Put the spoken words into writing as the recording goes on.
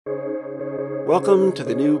Welcome to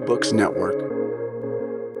the New Books Network.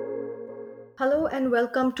 Hello and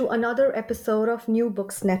welcome to another episode of New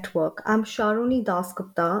Books Network. I'm Sharoni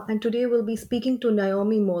Dasgupta and today we'll be speaking to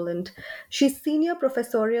Naomi Moland. She's senior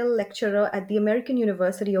professorial lecturer at the American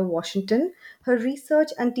University of Washington. Her research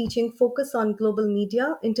and teaching focus on global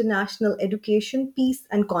media, international education, peace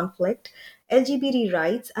and conflict, LGBT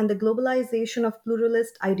rights, and the globalization of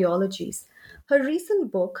pluralist ideologies. Her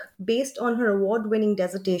recent book, based on her award winning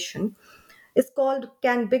dissertation, is called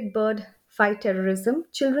Can Big Bird Fight Terrorism?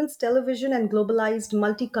 Children's Television and Globalized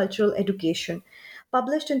Multicultural Education,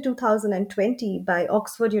 published in 2020 by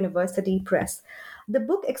Oxford University Press. The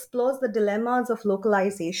book explores the dilemmas of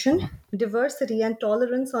localization, diversity, and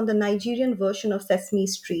tolerance on the Nigerian version of Sesame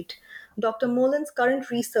Street. Dr. Molan's current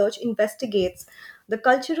research investigates the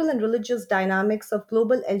cultural and religious dynamics of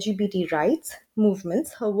global LGBT rights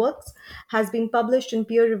movements. Her works has been published in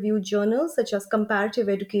peer-reviewed journals such as Comparative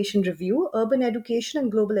Education Review, Urban Education,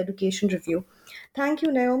 and Global Education Review. Thank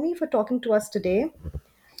you, Naomi, for talking to us today.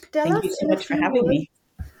 Tell Thank you us so in a much for few having words. me.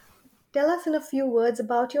 Tell us in a few words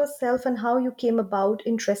about yourself and how you came about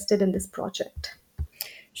interested in this project.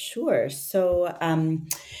 Sure.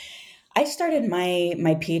 I started my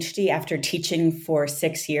PhD after teaching for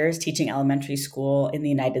 6 years, teaching elementary school in the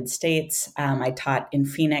United States. I taught in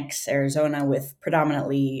Phoenix, Arizona, with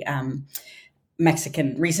predominantly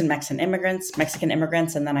recent Mexican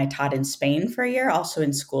immigrants, and then I taught in Spain for a year, also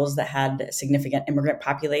in schools that had significant immigrant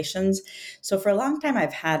populations. So for a long time,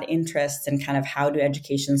 I've had interest in kind of how do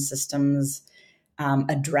education systems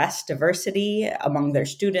address diversity among their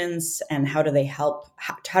students, and how do they help?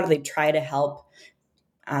 How do they try to help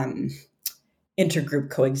um,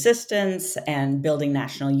 intergroup coexistence and building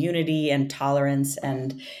national unity and tolerance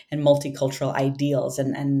and multicultural ideals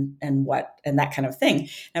and that kind of thing. And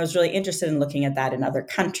I was really interested in looking at that in other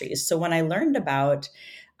countries. So when I learned about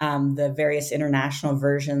the various international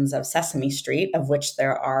versions of Sesame Street, of which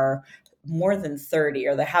there are more than 30,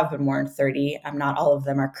 or there have been more than 30, not all of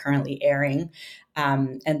them are currently airing,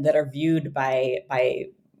 and that are viewed by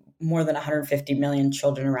more than 150 million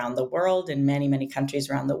children around the world in many, many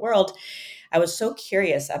countries around the world. I was so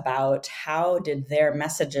curious about how did their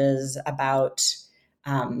messages about,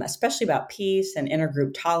 especially about peace and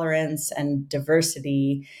intergroup tolerance and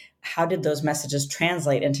diversity, how did those messages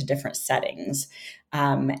translate into different settings?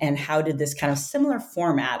 And how did this kind of similar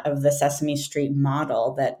format of the Sesame Street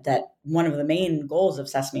model, that one of the main goals of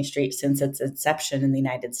Sesame Street since its inception in the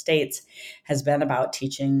United States has been about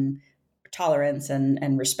teaching tolerance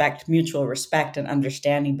and respect, mutual respect and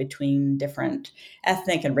understanding between different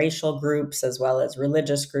ethnic and racial groups, as well as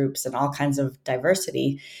religious groups and all kinds of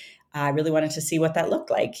diversity. I really wanted to see what that looked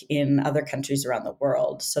like in other countries around the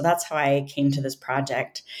world. So that's how I came to this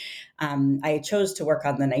project. I chose to work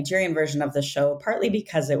on the Nigerian version of the show, partly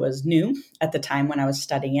because it was new at the time when I was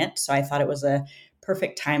studying it. So I thought it was a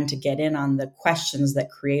perfect time to get in on the questions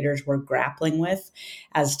that creators were grappling with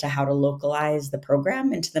as to how to localize the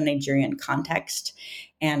program into the Nigerian context.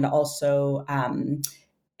 And also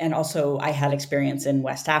I had experience in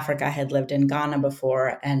West Africa. I had lived in Ghana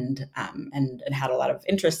before, and had a lot of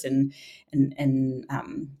interest in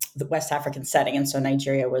the West African setting. And so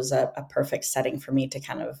Nigeria was a perfect setting for me to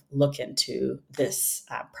kind of look into this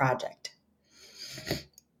project.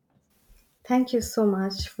 Thank you so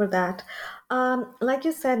much for that. Like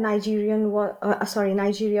you said, Nigeria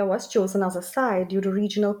was chosen as a site due to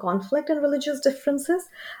regional conflict and religious differences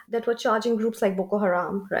that were charging groups like Boko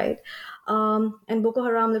Haram, right? And Boko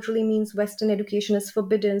Haram literally means Western education is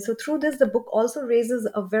forbidden. So through this, the book also raises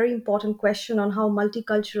a very important question on how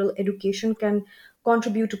multicultural education can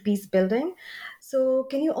contribute to peace building. So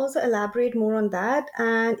can you also elaborate more on that?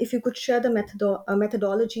 And if you could share the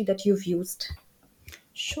methodology that you've used?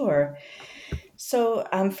 Sure. So,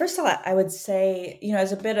 first of all, I would say,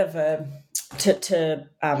 as a bit of a to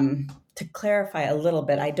clarify a little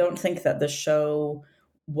bit, I don't think that the show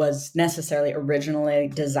was necessarily originally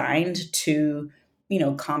designed to,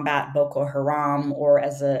 combat Boko Haram or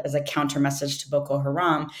as a counter message to Boko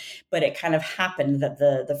Haram, but it kind of happened that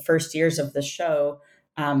the first years of the show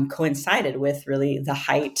coincided with really the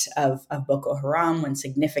height of Boko Haram, when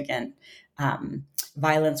significant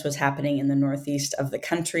violence was happening in the northeast of the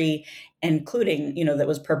country, including, that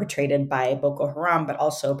was perpetrated by Boko Haram, but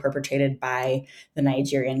also perpetrated by the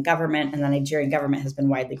Nigerian government. And the Nigerian government has been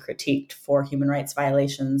widely critiqued for human rights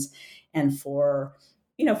violations and for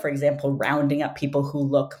example, rounding up people who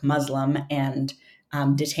look Muslim and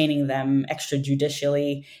detaining them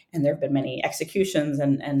extrajudicially, and there have been many executions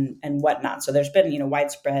and whatnot. So there's been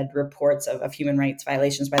widespread reports of human rights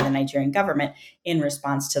violations by the Nigerian government in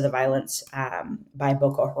response to the violence by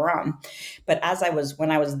Boko Haram. But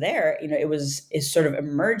when I was there, is sort of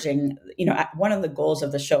emerging. One of the goals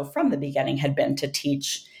of the show from the beginning had been to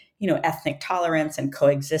teach ethnic tolerance and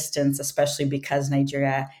coexistence, especially because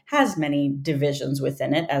Nigeria has many divisions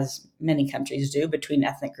within it, as many countries do, between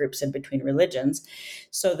ethnic groups and between religions.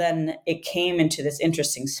 So then it came into this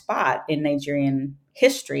interesting spot in Nigerian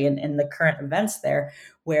history and in the current events there,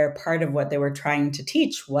 where part of what they were trying to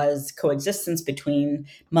teach was coexistence between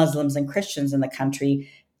Muslims and Christians in the country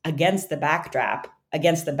against the backdrop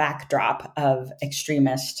of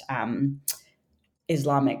extremist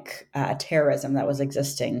Islamic terrorism that was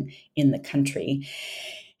existing in the country.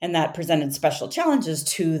 And that presented special challenges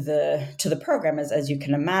to the program, as you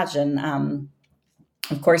can imagine.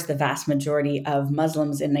 Of course, the vast majority of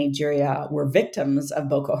Muslims in Nigeria were victims of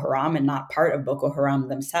Boko Haram and not part of Boko Haram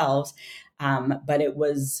themselves. But it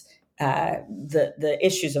was the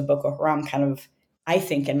issues of Boko Haram kind of, I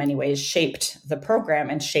think, in many ways shaped the program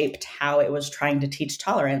and shaped how it was trying to teach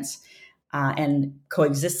tolerance and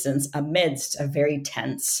coexistence amidst a very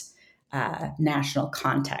tense national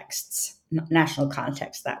context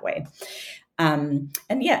that way. And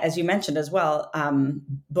yeah, as you mentioned as well,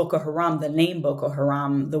 Boko Haram, the name Boko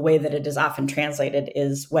Haram, the way that it is often translated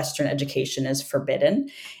is Western education is forbidden,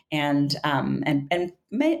 and in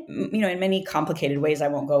many complicated ways. I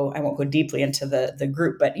won't go deeply into the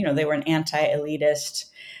group, but they were an anti-elitist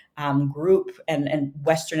group, and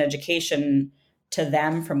Western education, to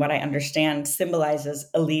them, from what I understand, symbolizes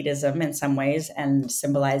elitism in some ways and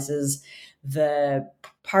symbolizes the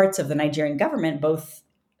parts of the Nigerian government, both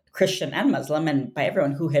Christian and Muslim, and by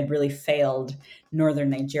everyone, who had really failed northern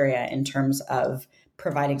Nigeria in terms of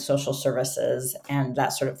providing social services and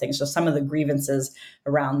that sort of thing. So some of the grievances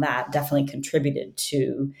around that definitely contributed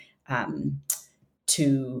to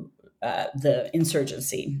the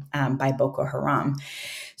insurgency by Boko Haram.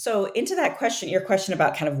 So into that question, your question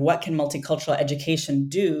about kind of what can multicultural education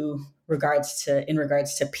do in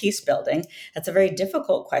regards to peace building, that's a very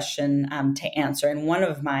difficult question to answer. And one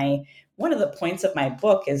of the points of my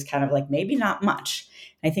book is kind of like maybe not much.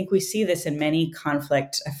 I think we see this in many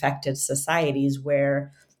conflict-affected societies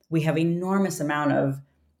where we have enormous amount of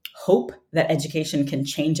hope that education can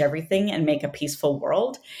change everything and make a peaceful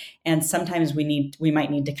world. And sometimes we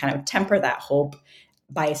might need to kind of temper that hope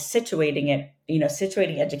by situating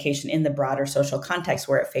education in the broader social context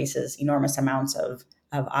where it faces enormous amounts of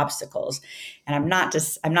obstacles. And I'm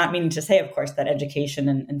not meaning to say, of course, that education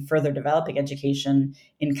and further developing education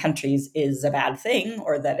in countries is a bad thing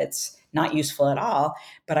or that it's not useful at all.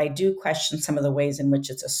 But I do question some of the ways in which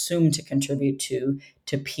it's assumed to contribute to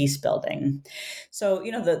peace building. So,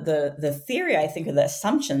 the theory, I think, of the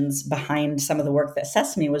assumptions behind some of the work that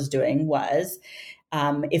Sesame was doing was,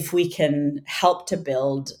 if we can help to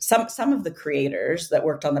build some of the creators that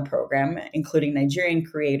worked on the program, including Nigerian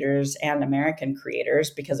creators and American creators,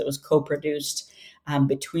 because it was co-produced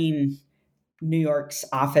between New York's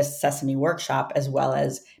Office Sesame Workshop, as well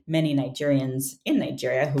as many Nigerians in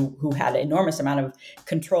Nigeria who had an enormous amount of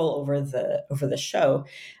control over the show.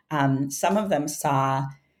 Some of them saw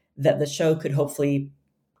that the show could hopefully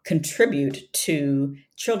contribute to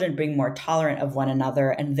children being more tolerant of one another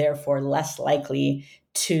and therefore less likely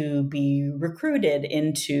to be recruited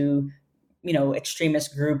into,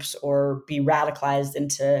 extremist groups or be radicalized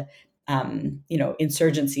into,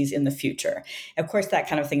 insurgencies in the future. Of course, that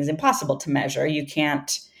kind of thing is impossible to measure. You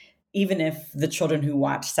can't, even if the children who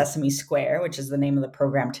watch Sesame Square, which is the name of the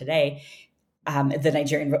program today, the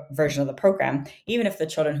Nigerian version of the program, even if the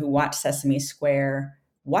children who watch Sesame Square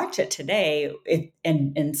watch it today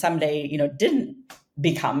and someday, didn't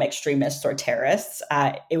become extremists or terrorists,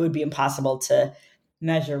 it would be impossible to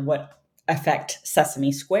measure what effect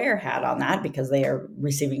Sesame Square had on that, because they are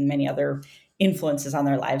receiving many other influences on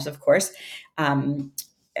their lives, of course. And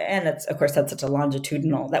that's such a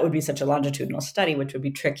longitudinal study, which would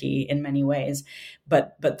be tricky in many ways.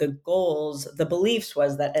 But the beliefs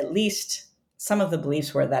was that at least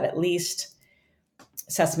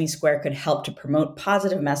Sesame Square could help to promote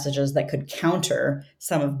positive messages that could counter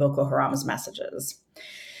some of Boko Haram's messages.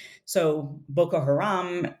 So Boko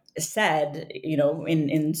Haram said,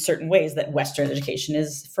 in certain ways that Western education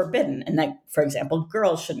is forbidden, and that, for example,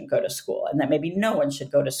 girls shouldn't go to school, and that maybe no one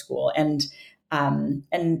should go to school. And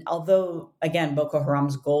although, again, Boko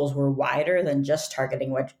Haram's goals were wider than just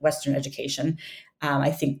targeting Western education,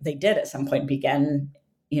 I think they did at some point begin,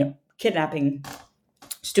 kidnapping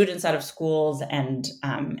students out of schools and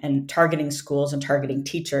targeting schools and targeting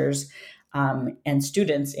teachers and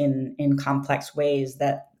students in complex ways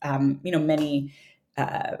that many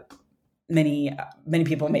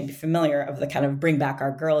people may be familiar of the kind of Bring Back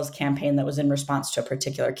Our Girls campaign that was in response to a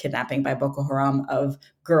particular kidnapping by Boko Haram of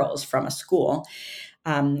girls from a school.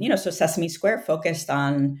 So Sesame Square focused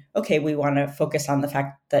on, okay, we want to focus on the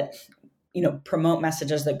fact that, promote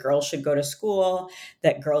messages that girls should go to school,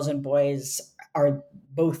 that girls and boys are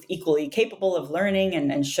both equally capable of learning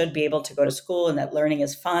and should be able to go to school, and that learning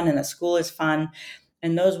is fun and that school is fun.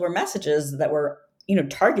 And those were messages that were,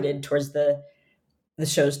 targeted towards the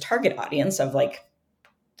show's target audience of like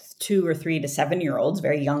 2 or 3 to 7-year-olds,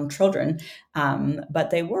 very young children. But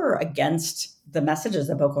they were against the messages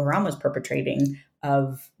that Boko Haram was perpetrating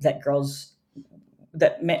of that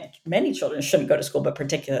many children shouldn't go to school, but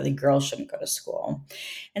particularly girls shouldn't go to school.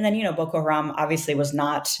 And then, Boko Haram obviously was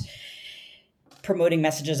not promoting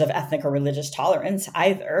messages of ethnic or religious tolerance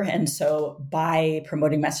either. And so by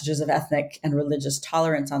promoting messages of ethnic and religious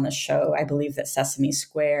tolerance on the show, I believe that Sesame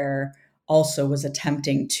Square also was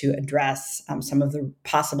attempting to address some of the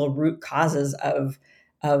possible root causes of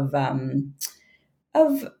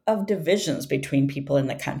divisions between people in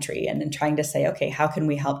the country, and in trying to say, okay, how can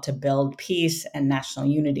we help to build peace and national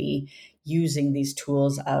unity using these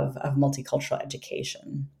tools of multicultural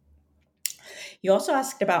education? You also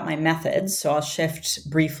asked about my methods, so I'll shift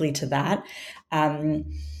briefly to that.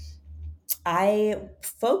 I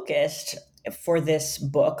focused for this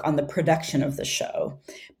book on the production of the show.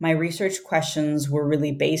 My research questions were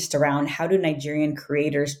really based around how do Nigerian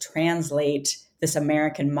creators translate this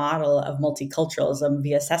American model of multiculturalism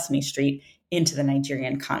via Sesame Street into the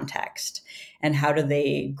Nigerian context? And how do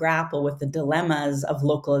they grapple with the dilemmas of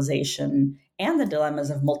localization and the dilemmas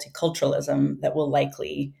of multiculturalism that will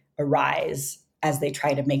likely arise as they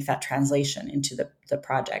try to make that translation into the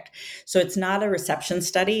project? So it's not a reception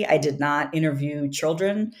study. I did not interview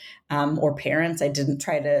children or parents. I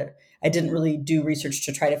didn't really do research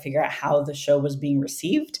to try to figure out how the show was being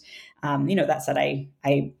received. That said,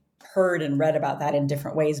 I heard and read about that in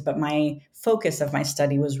different ways, but my focus of my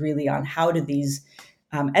study was really on how do these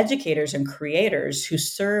educators and creators who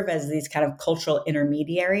serve as these kind of cultural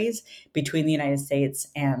intermediaries between the United States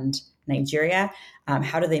and Nigeria,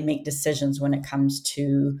 how do they make decisions when it comes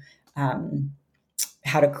to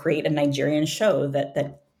how to create a Nigerian show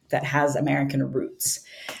that has American roots?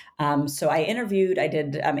 So I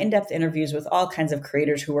did in-depth interviews with all kinds of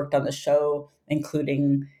creators who worked on the show,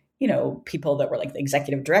 including people that were like the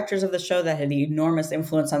executive directors of the show that had enormous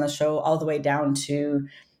influence on the show, all the way down to,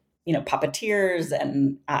 puppeteers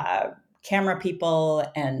and camera people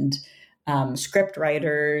and script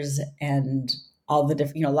writers and all the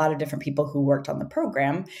different, a lot of different people who worked on the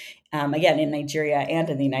program, again, in Nigeria and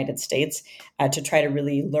in the United States, to try to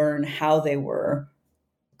really learn how they were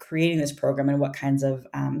creating this program and what kinds of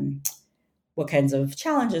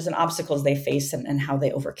challenges and obstacles they faced and how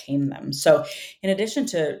they overcame them. So in addition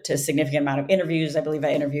to a significant amount of interviews, I believe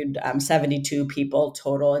I interviewed 72 people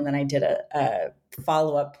total. And then I did a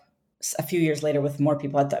follow-up a few years later with more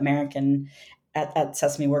people at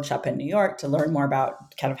Sesame Workshop in New York to learn more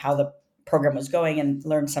about kind of how the program was going and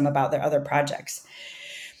learn some about their other projects.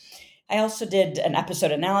 I also did an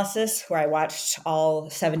episode analysis where I watched all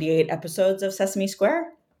 78 episodes of Sesame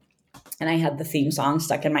Square. And I had the theme song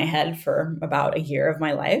stuck in my head for about a year of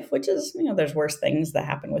my life, which is, there's worse things that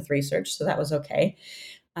happen with research. So that was okay.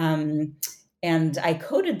 And I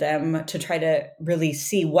coded them to try to really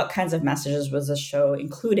see what kinds of messages was the show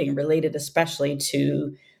including, related especially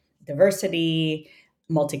to diversity,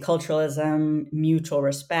 multiculturalism, mutual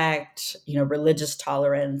respect, religious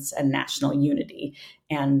tolerance, and national unity.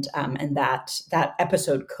 And that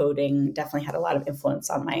episode coding definitely had a lot of influence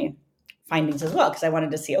on my findings as well, because I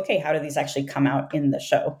wanted to see, okay, how do these actually come out in the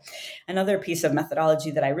show? Another piece of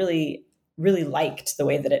methodology that I really, really liked the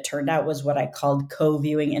way that it turned out was what I called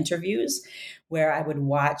co-viewing interviews, where I would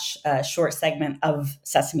watch a short segment of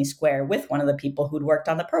Sesame Square with one of the people who'd worked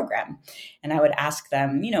on the program. And I would ask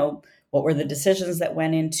them, what were the decisions that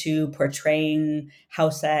went into portraying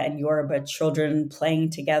Hausa and Yoruba children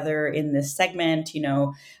playing together in this segment?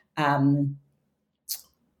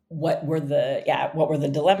 What were the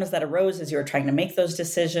dilemmas that arose as you were trying to make those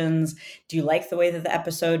decisions? Do you like the way that the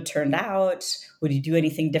episode turned out? Would you do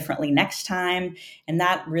anything differently next time? And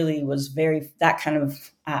that really was that kind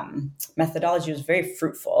of methodology was very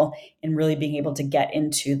fruitful in really being able to get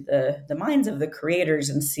into the minds of the creators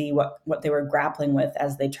and see what they were grappling with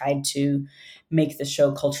as they tried to make the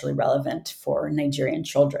show culturally relevant for Nigerian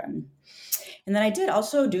children. And then I did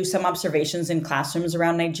also do some observations in classrooms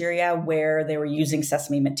around Nigeria where they were using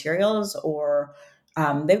Sesame materials, or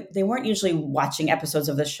they weren't usually watching episodes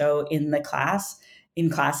of the show in the class. in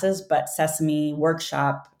classes, but Sesame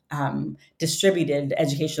Workshop distributed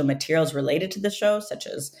educational materials related to the show, such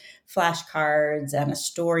as flashcards and a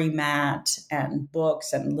story mat and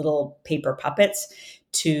books and little paper puppets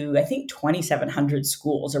to, I think, 2,700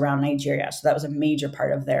 schools around Nigeria. So that was a major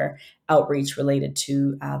part of their outreach related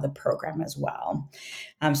to the program as well.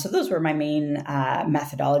 So those were my main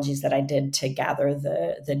methodologies that I did to gather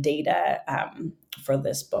the data for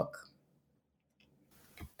this book.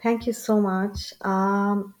 Thank you so much.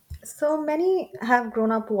 So many have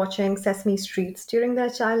grown up watching Sesame Streets during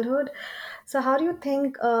their childhood. So, how do you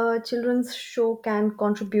think a children's show can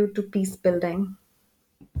contribute to peace building?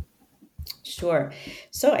 Sure.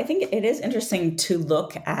 So I think it is interesting to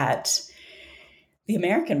look at the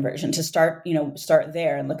American version, to start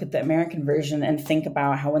there and look at the American version and think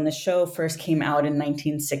about how when the show first came out in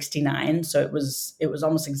 1969, so it was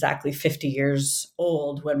almost exactly 50 years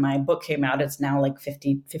old when my book came out. It's now like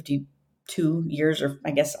 52 years, or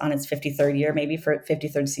I guess on its 53rd year, maybe for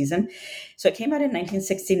 53rd season. So it came out in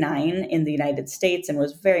 1969 in the United States and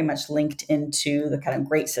was very much linked into the kind of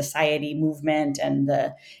Great Society movement and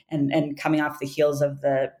coming off the heels of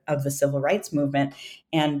the civil rights movement.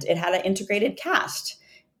 And it had an integrated cast.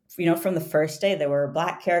 From the first day, there were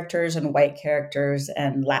Black characters and white characters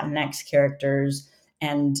and Latinx characters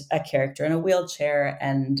and a character in a wheelchair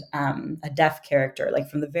and a deaf character, like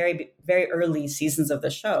from the very, very early seasons of the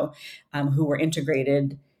show, who were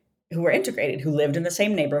integrated, who lived in the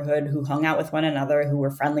same neighborhood, who hung out with one another, who were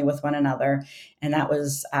friendly with one another. And that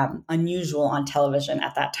was unusual on television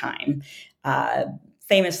at that time.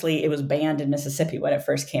 Famously, it was banned in Mississippi when it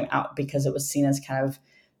first came out because it was seen as kind of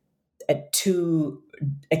too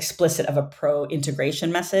explicit of a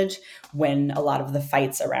pro-integration message when a lot of the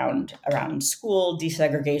fights around school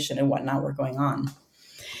desegregation and whatnot were going on.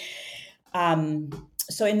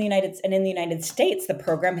 So in the United States, the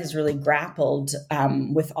program has really grappled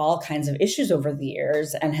with all kinds of issues over the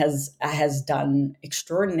years and has done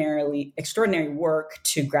extraordinary work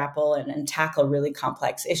to grapple and tackle really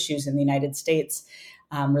complex issues in the United States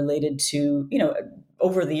related to,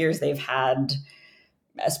 over the years they've had,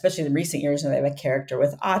 especially in recent years, they have a character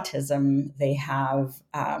with autism. They have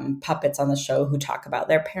puppets on the show who talk about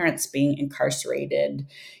their parents being incarcerated.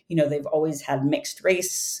 They've always had mixed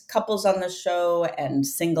race couples on the show and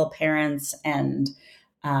single parents and,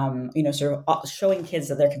 sort of showing kids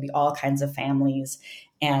that there can be all kinds of families.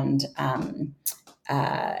 And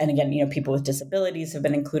again, people with disabilities have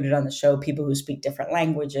been included on the show, people who speak different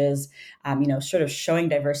languages, sort of showing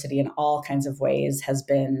diversity in all kinds of ways has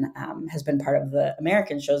been part of the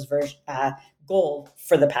American show's goal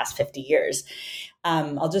for the past 50 years.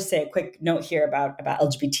 I'll just say a quick note here about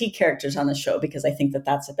LGBT characters on the show, because I think that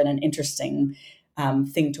that's been an interesting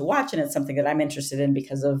thing to watch. And it's something that I'm interested in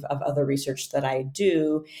because of other research that I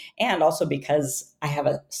do. And also because I have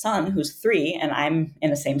a son who's 3 and I'm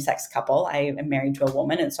in a same-sex couple. I am married to a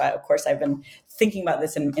woman. And so, of course, I've been thinking about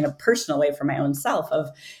this in a personal way for my own self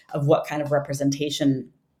of what kind of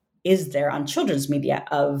representation is there on children's media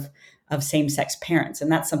of same-sex parents.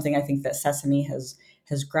 And that's something I think that Sesame has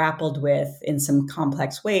grappled with in some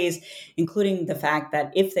complex ways, including the fact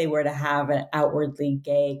that if they were to have an outwardly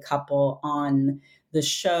gay couple on the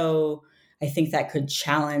show, I think that could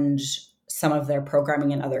challenge some of their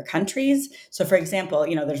programming in other countries. So, for example,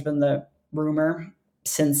 there's been the rumor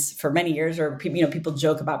for many years, or people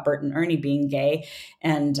joke about Bert and Ernie being gay.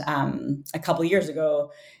 And a couple of years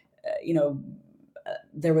ago,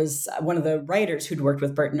 there was one of the writers who'd worked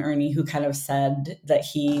with Bert and Ernie who kind of said that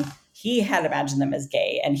he had imagined them as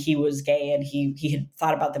gay, and he was gay, and he had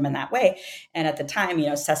thought about them in that way. And at the time,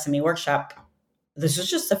 Sesame Workshop, this was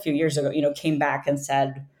just a few years ago, came back and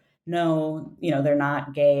said, no, they're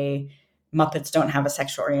not gay. Muppets don't have a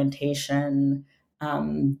sexual orientation.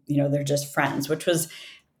 They're just friends, which was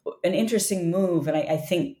an interesting move. And I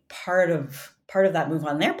think part of that move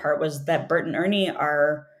on their part was that Bert and Ernie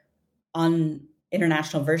are on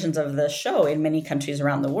international versions of the show in many countries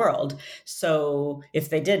around the world. So if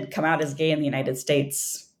they did come out as gay in the United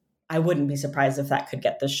States, I wouldn't be surprised if that could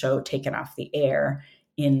get the show taken off the air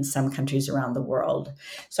in some countries around the world.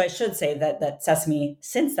 So I should say that Sesame,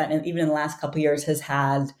 since then, and even in the last couple of years, has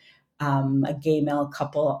had a gay male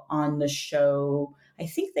couple on the show. I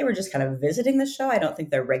think they were just kind of visiting the show. I don't think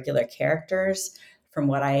they're regular characters, from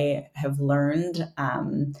what I have learned.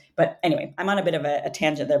 But anyway, I'm on a bit of a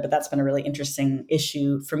tangent there, but that's been a really interesting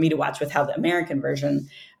issue for me to watch with how the American version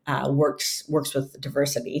works with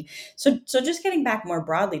diversity. So just getting back more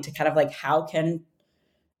broadly to kind of like how can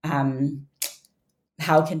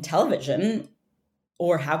television,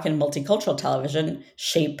 or how can multicultural television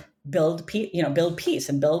build peace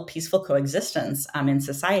and build peaceful coexistence in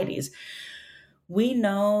societies? we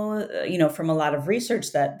know, from a lot of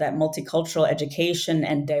research that multicultural education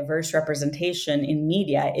and diverse representation in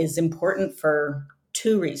media is important for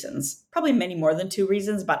two reasons, probably many more than two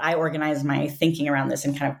reasons, but I organize my thinking around this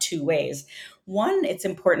in kind of two ways. One, it's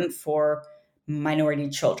important for minority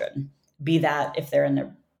children, be that if they're in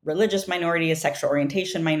a religious minority, a sexual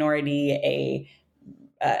orientation minority, a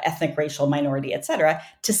ethnic, racial minority, et cetera,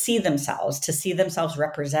 to see themselves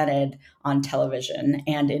represented on television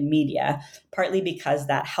and in media, partly because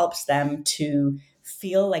that helps them to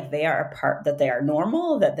feel like they are a part, that they are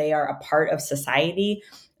normal, that they are a part of society,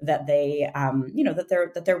 that they,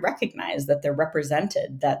 that they're recognized, that they're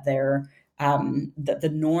represented, that that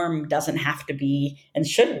the norm doesn't have to be and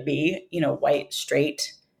shouldn't be, white,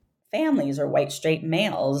 straight families or white straight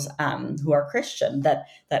males who are Christian, that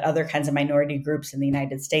other kinds of minority groups in the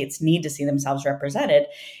United States need to see themselves represented,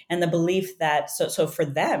 and the belief that so for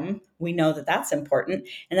them, we know that that's important,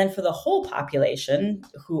 and then for the whole population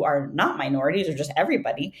who are not minorities or just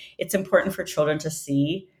everybody, it's important for children to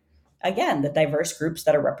see, again, the diverse groups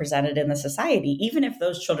that are represented in the society, even if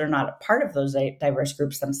those children are not a part of those diverse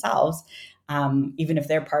groups themselves. Even if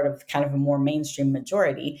they're part of kind of a more mainstream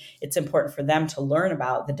majority, it's important for them to learn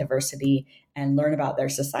about the diversity and learn about their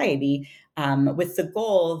society, with the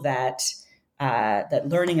goal that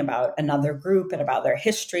learning about another group and about their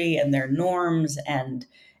history and their norms and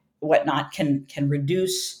whatnot can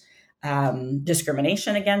reduce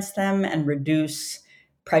discrimination against them and reduce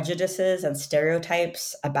prejudices and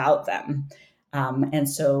stereotypes about them. And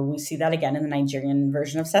so we see that again in the Nigerian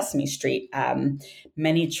version of Sesame Street.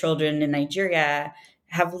 Many children in Nigeria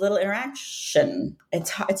have little interaction.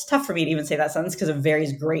 It's tough for me to even say that sentence because it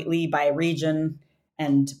varies greatly by region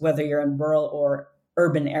and whether you're in rural or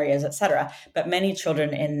urban areas, et cetera. But many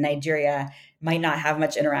children in Nigeria might not have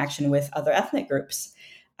much interaction with other ethnic groups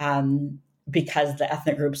because the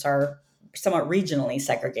ethnic groups are somewhat regionally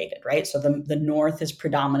segregated, right? So the north is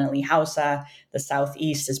predominantly Hausa, the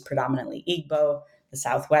southeast is predominantly Igbo, the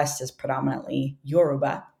southwest is predominantly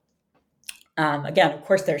Yoruba. Again, of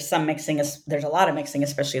course, there's some mixing. There's a lot of mixing,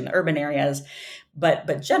 especially in the urban areas,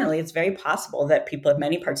 but generally, it's very possible that people in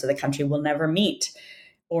many parts of the country will never meet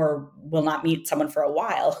or will not meet someone for a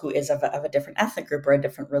while who is of a different ethnic group or a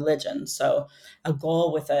different religion. So, a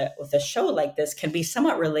goal with a show like this can be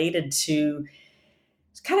somewhat related to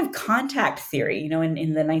kind of contact theory.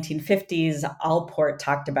 In the 1950s, Allport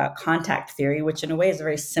talked about contact theory, which in a way is a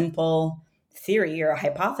very simple theory or a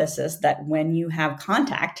hypothesis that when you have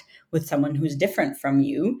contact with someone who's different from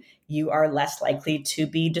you, you are less likely to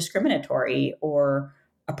be discriminatory or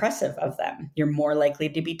oppressive of them. You're more likely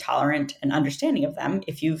to be tolerant and understanding of them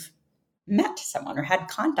if you've met someone or had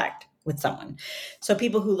contact with someone. So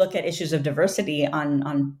people who look at issues of diversity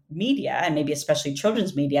on media, and maybe especially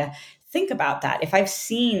children's media, think about that. If I've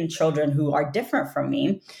seen children who are different from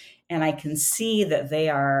me and I can see that they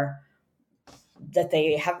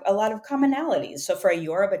have a lot of commonalities. So for a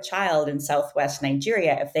Yoruba child in Southwest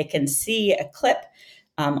Nigeria, if they can see a clip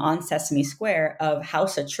on Sesame Square of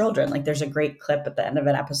Hausa children, like there's a great clip at the end of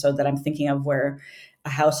an episode that I'm thinking of where a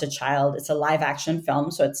Hausa child, it's a live action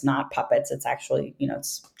film, so it's not puppets, it's actually,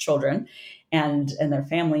 it's children and their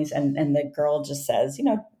families. And the girl just says,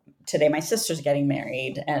 today my sister's getting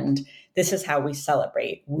married and this is how we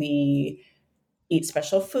celebrate. We eat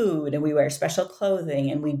special food and we wear special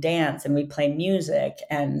clothing and we dance and we play music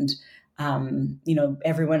and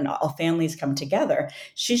all families come together.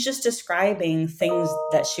 She's just describing things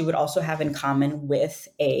that she would also have in common with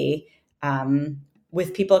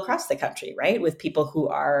with people across the country, right? With people who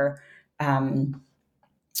are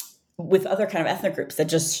with other kind of ethnic groups that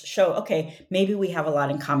just show, okay, maybe we have a lot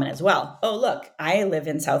in common as well. Oh, look, I live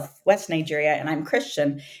in Southwest Nigeria and I'm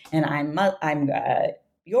Christian and I'm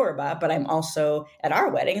Yoruba, but I'm also at our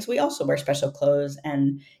weddings, we also wear special clothes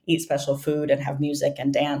and eat special food and have music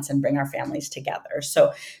and dance and bring our families together.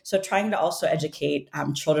 So trying to also educate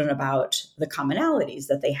children about the commonalities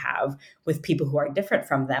that they have with people who are different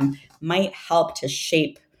from them might help to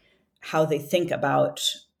shape how they think about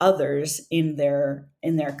others in their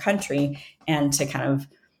country and to kind of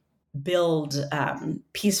build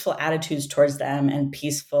peaceful attitudes towards them and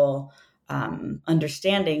peaceful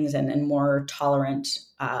understandings and more tolerant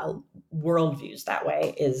worldviews. That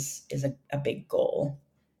way is a big goal.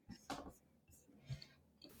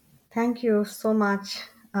 Thank you so much.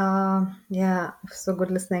 Yeah, so good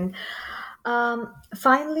listening.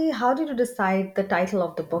 Finally, how did you decide the title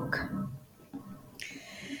of the book?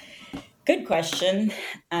 Good question.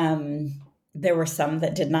 There were some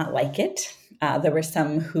that did not like it. There were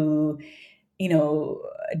some who, who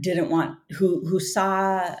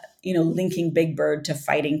saw, linking Big Bird to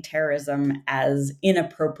fighting terrorism as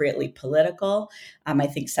inappropriately political. I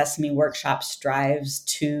think Sesame Workshop strives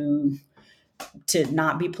to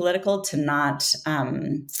not be political, to not,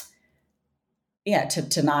 to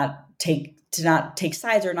not take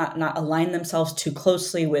sides or not align themselves too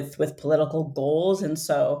closely with political goals. And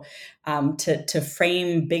so to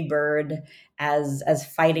frame Big Bird as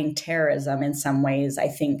fighting terrorism in some ways, I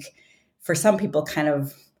think for some people kind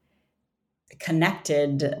of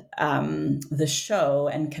connected the show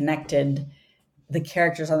and connected the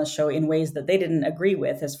characters on the show in ways that they didn't agree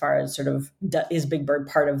with, as far as sort of, is Big Bird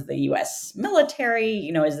part of the U.S.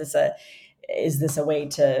 military?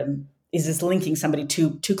 Is this linking somebody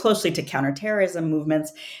too closely to counterterrorism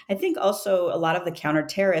movements? I think also a lot of the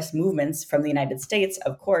counterterrorist movements from the United States,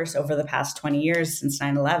 of course, over the past 20 years since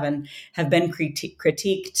 9/11, have been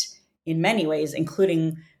critiqued in many ways,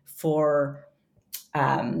 including for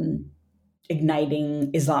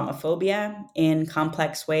igniting Islamophobia in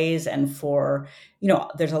complex ways, and for,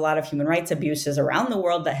 there's a lot of human rights abuses around the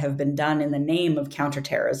world that have been done in the name of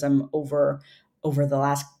counterterrorism over the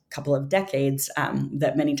last couple of decades,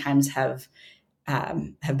 that many times have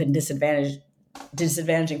been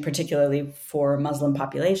disadvantaging, particularly for Muslim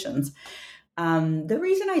populations. The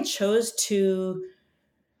reason I chose to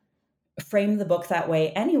frame the book that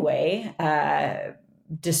way anyway,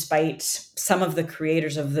 despite some of the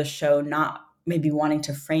creators of the show not maybe wanting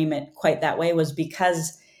to frame it quite that way, was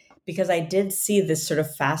because I did see this sort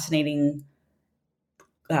of fascinating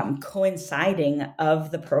coinciding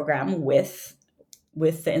of the program with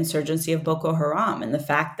the insurgency of Boko Haram, and the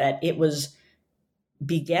fact that it was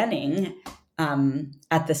beginning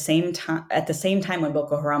at the same time when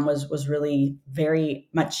Boko Haram was really very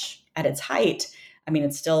much at its height. I mean,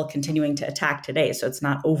 it's still continuing to attack today, so it's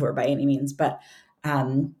not over by any means. But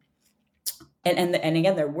and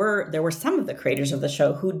again, there were some of the creators of the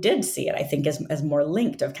show who did see it, I think, as more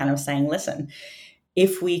linked, of kind of saying, listen,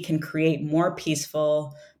 if we can create more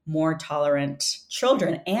peaceful, more tolerant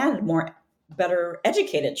children and better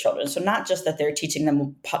educated children. So not just that they're teaching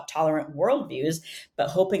them tolerant worldviews, but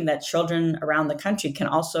hoping that children around the country can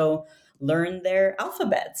also learn their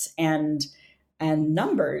alphabets and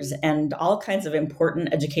numbers and all kinds of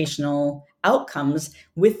important educational outcomes,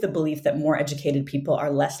 with the belief that more educated people are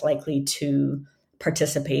less likely to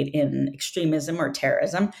participate in extremism or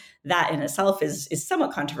terrorism. That in itself is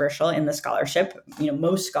somewhat controversial in the scholarship.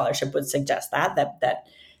 Most scholarship would suggest that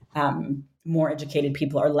more educated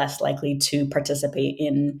people are less likely to participate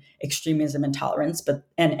in extremism and tolerance,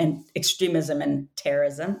 and extremism and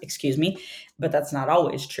terrorism, but that's not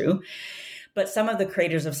always true. But some of the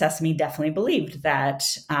creators of Sesame definitely believed that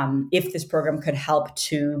if this program could help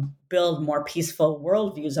to build more peaceful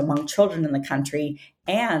worldviews among children in the country,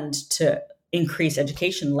 and to increase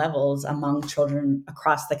education levels among children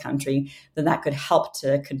across the country, then that could help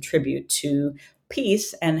to contribute to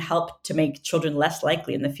peace and help to make children less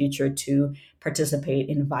likely in the future to participate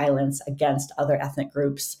in violence against other ethnic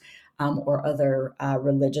groups or other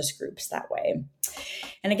religious groups that way.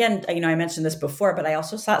 And again, I mentioned this before, but I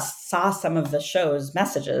also saw some of the show's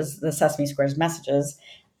messages, the Sesame Square's messages,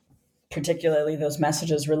 particularly those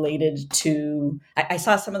messages related to, I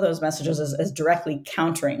saw some of those messages as directly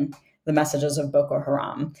countering the messages of Boko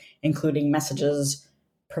Haram, including messages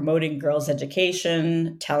promoting girls'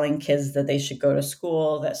 education, telling kids that they should go to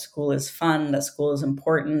school, that school is fun, that school is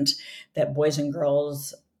important, that boys and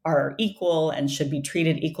girls are equal and should be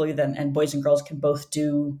treated equally, and boys and girls can both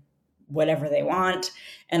do whatever they want,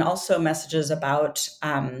 and also messages about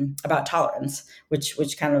tolerance,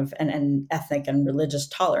 which kind of and ethnic and religious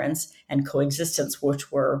tolerance and coexistence,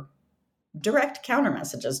 which were direct counter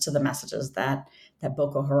messages to the messages that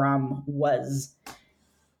Boko Haram was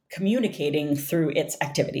communicating through its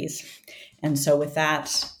activities. And so with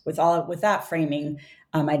that framing,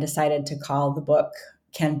 I decided to call the book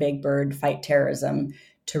 "Can Big Bird Fight Terrorism?"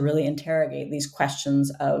 to really interrogate these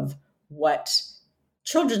questions of what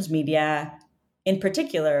children's media in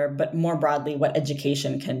particular, but more broadly, what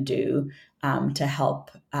education can do to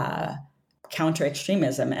help counter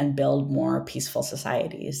extremism and build more peaceful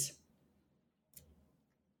societies.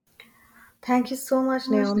 Thank you so much,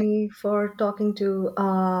 Naomi, for talking to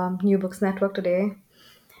New Books Network today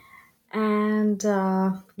and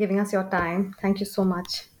giving us your time. Thank you so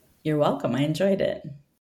much. You're welcome. I enjoyed it.